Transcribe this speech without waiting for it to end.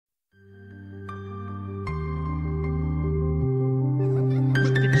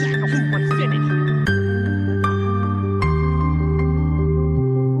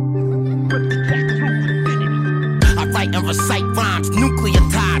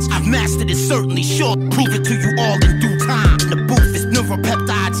mastered it, certainly sure. Prove it to you all in due time. The booth is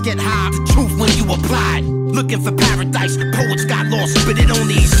neuropeptides get high. The truth when you apply it. Looking for paradise, poets got lost, but it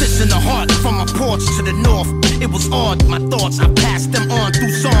only exists in the heart. From my porch to the north, it was odd. My thoughts, I passed them on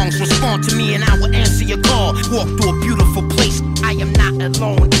through songs. Respond to me and I will answer your call. Walk through a beautiful place, I am not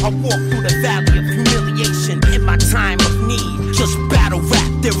alone. I walk through the valley of humiliation in my time of need. Just battle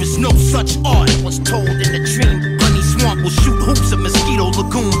rap, there is no such art. Was told in a dream, Honey Swamp will shoot hoops at Mosquito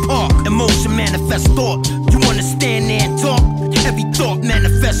Lagoon Park. Emotion manifest thought, you wanna stand there and talk? Every thought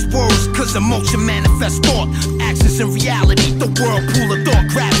manifests words, cause emotion manifests thought. Actions in reality, the whirlpool of thought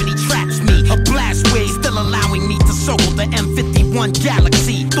gravity traps me. A blast wave still allowing me to circle the M51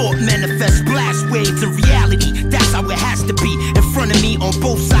 galaxy. Thought manifests blast waves in reality, that's how it has to be. In front of me, on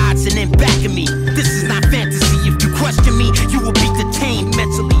both sides, and in back of me. This is not fantasy, if you question me, you will be detained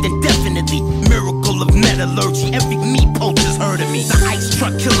mentally, indefinitely. Miracle of metallurgy, every meat poacher's heard of me. The ice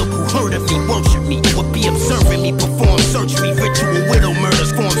truck killer who heard of me, worship me, would be observing me, perform surgery, ritual widow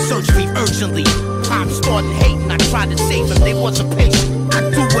murders, form surgery urgently. Pop started hating, I tried to save them, they wasn't patient. I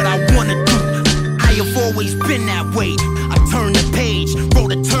do what I wanna do, I have always been that way. I turned the page,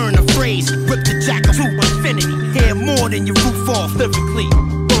 wrote a turn of phrase, ripped the jacket to infinity. Hear more than your roof off lyrically.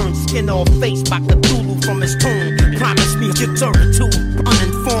 Burn skin off face by Cthulhu from his tomb. Promise me your turpitude.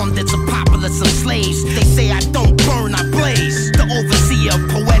 Uninformed, it's a populace of slaves. They say I don't burn, I blaze. The overseer of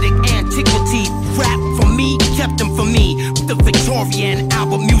poetic antiquity. Rap for me, kept them for me. The Victorian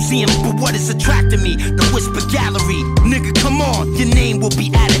Albert Museum, but what is attracting me? The Whisper Gallery. Nigga, come on, your name will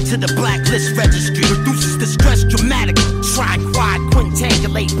be added to the blacklist registry. Reduces the stress dramatically. Try quad,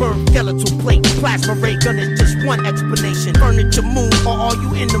 quintangulate, burn skeletal plate. Plasma ray gun is just one explanation. Furniture moon, or are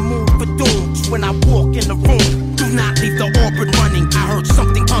you in the mood for dooms? When I walk in the room, do not leave the orbit running. I heard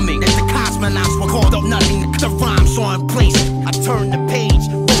something humming, that the cosmonauts were called up nothing. The rhymes are in place. I turn the page,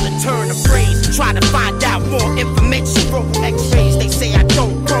 roll a turn of phrase. Try to find out more information. Roll x-rays, they say I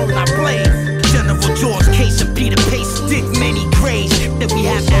don't burn, I blaze. General George Case and Peter Pace dig many graves that we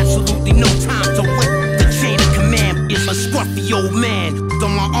have absolutely no time to wait. The chain of command is a scruffy old man.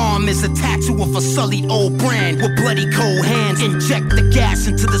 On my arm is a tattoo of a sullied old brand. With bloody cold hands, inject the gas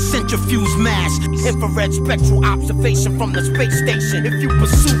into the centrifuge mass. Infrared spectral observation from the space station. If you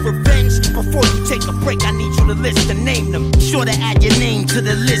pursue revenge, before you take a break, I need you to list and name them. Sure to add your name to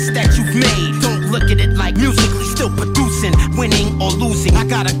the list that you've made. Don't look at it like musically still producing, winning or losing. I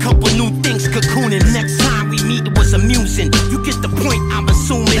got a couple new things cocooning. Next time we meet, it was amusing. You get the point, I'm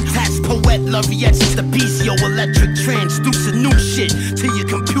assuming. Attached poet laureates to the piezoelectric transducing new shit to your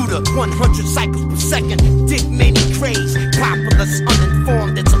computer. 100 cycles per second. Dig many craze. Populace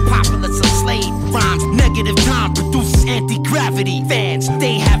uninformed, it's a populace of slave rhymes. Negative time produces anti-gravity. Fans,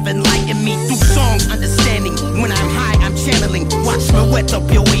 they have enlightened me through songs, understanding. When I'm high, I'm channeling. Watch me wet up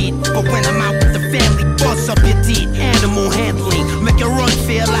your weed. But when I'm out with the family, boss up your deed. Animal handling, make it run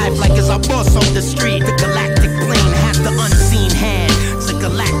fair life like it's a boss off the street. The galactic plane has the unseen hand. It's a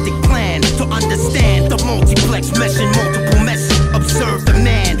galactic plan to understand the multiplex meshing multiple messages. Observe the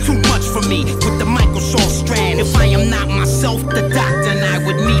man, too much for me with the Microsoft strand. If I am not myself, the doctor and I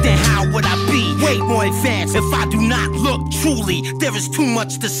would meet, then how would I be? Way more advanced if I do not look truly. There is too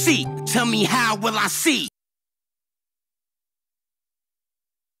much to see. Tell me, how will I see?